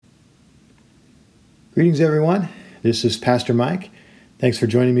Greetings, everyone. This is Pastor Mike. Thanks for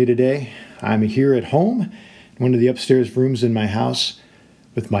joining me today. I'm here at home, in one of the upstairs rooms in my house,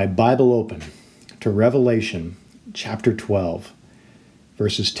 with my Bible open to Revelation chapter 12,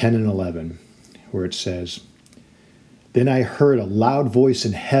 verses 10 and 11, where it says, "Then I heard a loud voice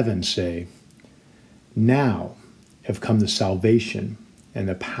in heaven say, 'Now have come the salvation and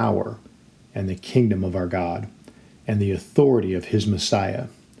the power and the kingdom of our God and the authority of his Messiah.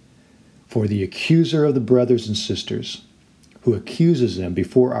 For the accuser of the brothers and sisters, who accuses them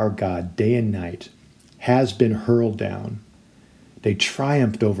before our God day and night, has been hurled down. They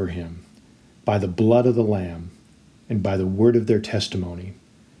triumphed over him by the blood of the Lamb and by the word of their testimony.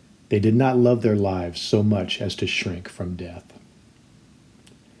 They did not love their lives so much as to shrink from death.'"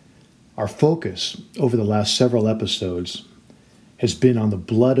 Our focus over the last several episodes has been on the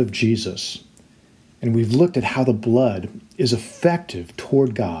blood of Jesus, and we've looked at how the blood is effective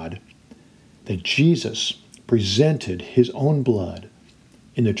toward God, that Jesus presented his own blood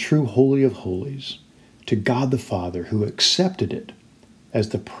in the true Holy of Holies to God the Father, who accepted it as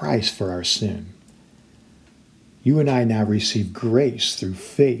the price for our sin. You and I now receive grace through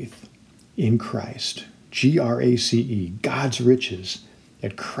faith in Christ, Grace, God's riches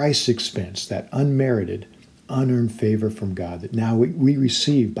at Christ's expense, that unmerited, unearned favor from God that now we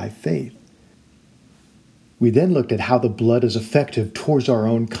receive by faith. We then looked at how the blood is effective towards our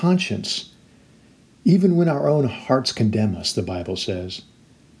own conscience. Even when our own hearts condemn us, the Bible says,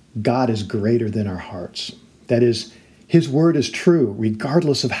 God is greater than our hearts. That is, his word is true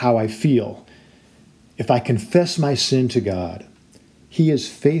regardless of how I feel. If I confess my sin to God, he is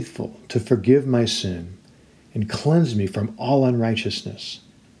faithful to forgive my sin and cleanse me from all unrighteousness.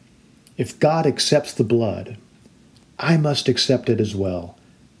 If God accepts the blood, I must accept it as well.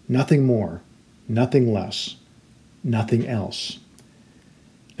 Nothing more, nothing less, nothing else.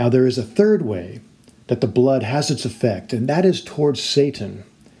 Now there is a third way that the blood has its effect, and that is towards Satan.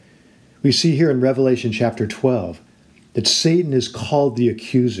 We see here in Revelation chapter 12 that Satan is called the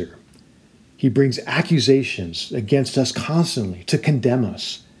accuser. He brings accusations against us constantly to condemn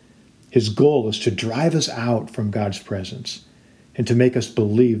us. His goal is to drive us out from God's presence and to make us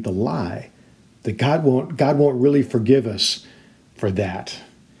believe the lie that God won't really forgive us for that.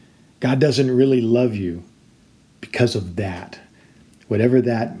 God doesn't really love you because of that, whatever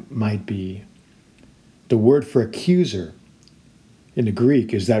that might be. The word for accuser in the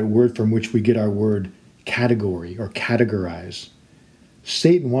Greek is that word from which we get our word category or categorize.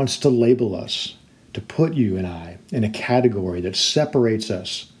 Satan wants to label us, to put you and I in a category that separates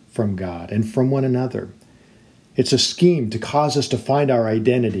us from God and from one another. It's a scheme to cause us to find our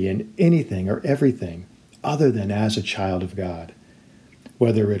identity in anything or everything other than as a child of God,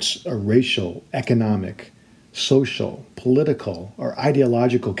 whether it's a racial, economic, social, political, or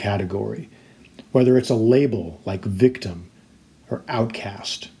ideological category, whether it's a label like victim or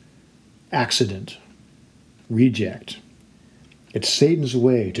outcast, accident, reject. It's Satan's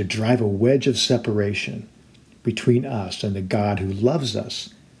way to drive a wedge of separation between us and the God who loves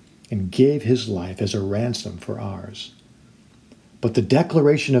us and gave his life as a ransom for ours. But the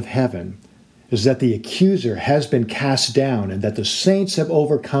declaration of heaven is that the accuser has been cast down and that the saints have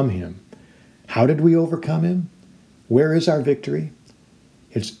overcome him. How did we overcome him? Where is our victory?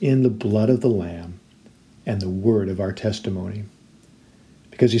 It's in the blood of the Lamb and the word of our testimony.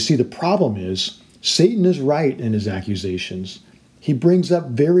 Because you see, the problem is Satan is right in his accusations. He brings up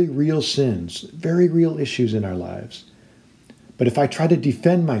very real sins, very real issues in our lives. But if I try to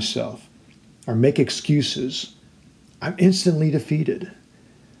defend myself or make excuses, I'm instantly defeated.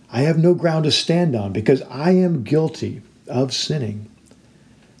 I have no ground to stand on because I am guilty of sinning.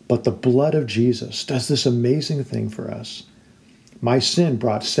 But the blood of Jesus does this amazing thing for us. My sin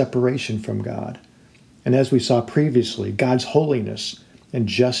brought separation from God. And as we saw previously, God's holiness and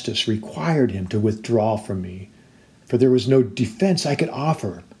justice required him to withdraw from me, for there was no defense I could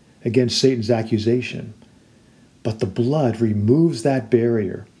offer against Satan's accusation. But the blood removes that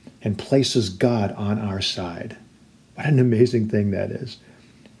barrier and places God on our side. What an amazing thing that is.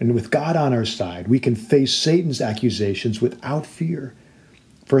 And with God on our side, we can face Satan's accusations without fear.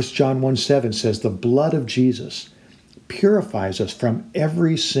 1 John 1:7 says, "The blood of Jesus purifies us from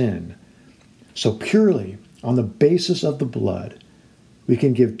every sin." So purely on the basis of the blood, we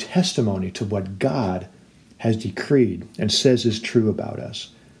can give testimony to what God has decreed and says is true about us.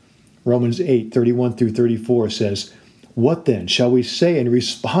 Romans 8:31 through 34 says, "What then shall we say in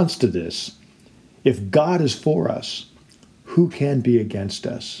response to this? If God is for us, who can be against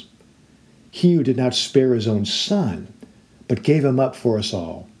us? He who did not spare his own son, but gave him up for us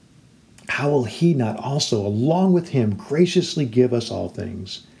all, how will he not also, along with him, graciously give us all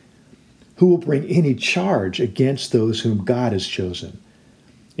things? Who will bring any charge against those whom God has chosen?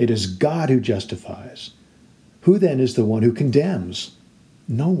 It is God who justifies. Who then is the one who condemns?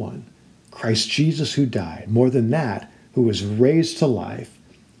 No one. Christ Jesus, who died, more than that, who was raised to life,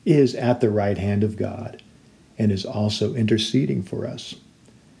 is at the right hand of God and is also interceding for us.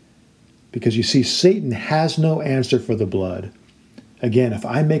 Because you see, Satan has no answer for the blood. Again, if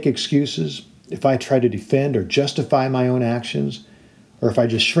I make excuses, if I try to defend or justify my own actions, or if I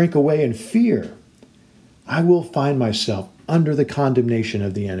just shrink away in fear, I will find myself under the condemnation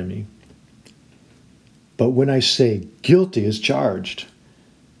of the enemy. But when I say guilty as charged,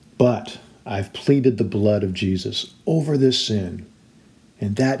 but I've pleaded the blood of Jesus over this sin,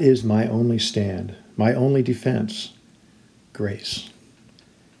 and that is my only stand, my only defense, grace.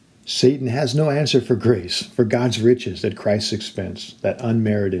 Satan has no answer for grace, for God's riches at Christ's expense, that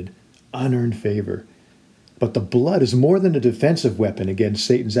unmerited, unearned favor. But the blood is more than a defensive weapon against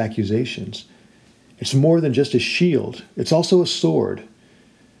Satan's accusations. It's more than just a shield. It's also a sword,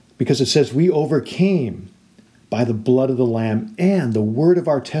 because it says we overcame by the blood of the Lamb and the word of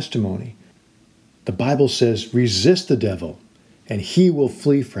our testimony. The Bible says, resist the devil, and he will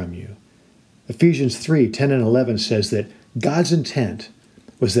flee from you. Ephesians 3:10 and 11 says that God's intent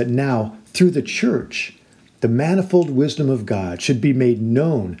was that now, through the church, the manifold wisdom of God should be made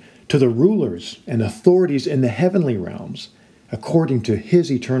known to the rulers and authorities in the heavenly realms, according to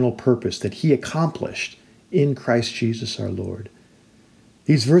his eternal purpose that he accomplished in Christ Jesus our Lord.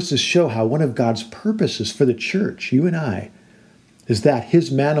 These verses show how one of God's purposes for the church, you and I, is that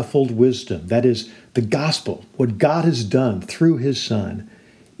his manifold wisdom, that is, the gospel, what God has done through his Son,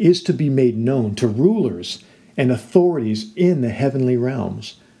 is to be made known to rulers and authorities in the heavenly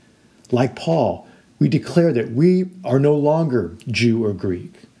realms. Like Paul, we declare that we are no longer Jew or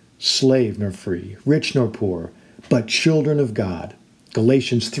Greek, slave nor free, rich nor poor, but children of God.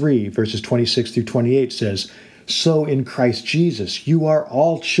 Galatians 3, verses 26 through 28 says, so in Christ Jesus, you are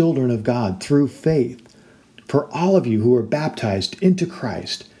all children of God through faith. For all of you who are baptized into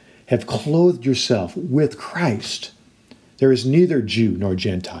Christ have clothed yourself with Christ. There is neither Jew nor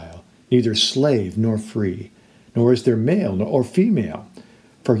Gentile, neither slave nor free, nor is there male nor female,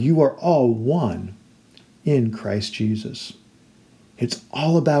 for you are all one in Christ Jesus. It's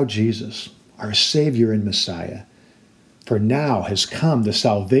all about Jesus, our Savior and Messiah. For now has come the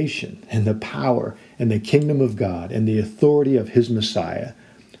salvation and the power and the kingdom of God and the authority of his Messiah.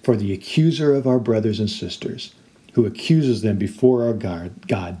 For the accuser of our brothers and sisters, who accuses them before our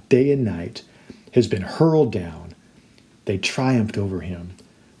God day and night, has been hurled down. They triumphed over him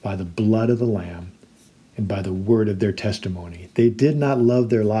by the blood of the Lamb and by the word of their testimony. They did not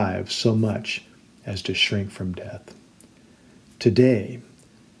love their lives so much as to shrink from death. Today,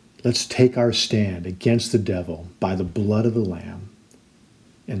 let's take our stand against the devil by the blood of the Lamb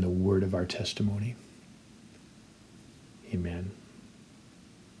and the word of our testimony. Amen.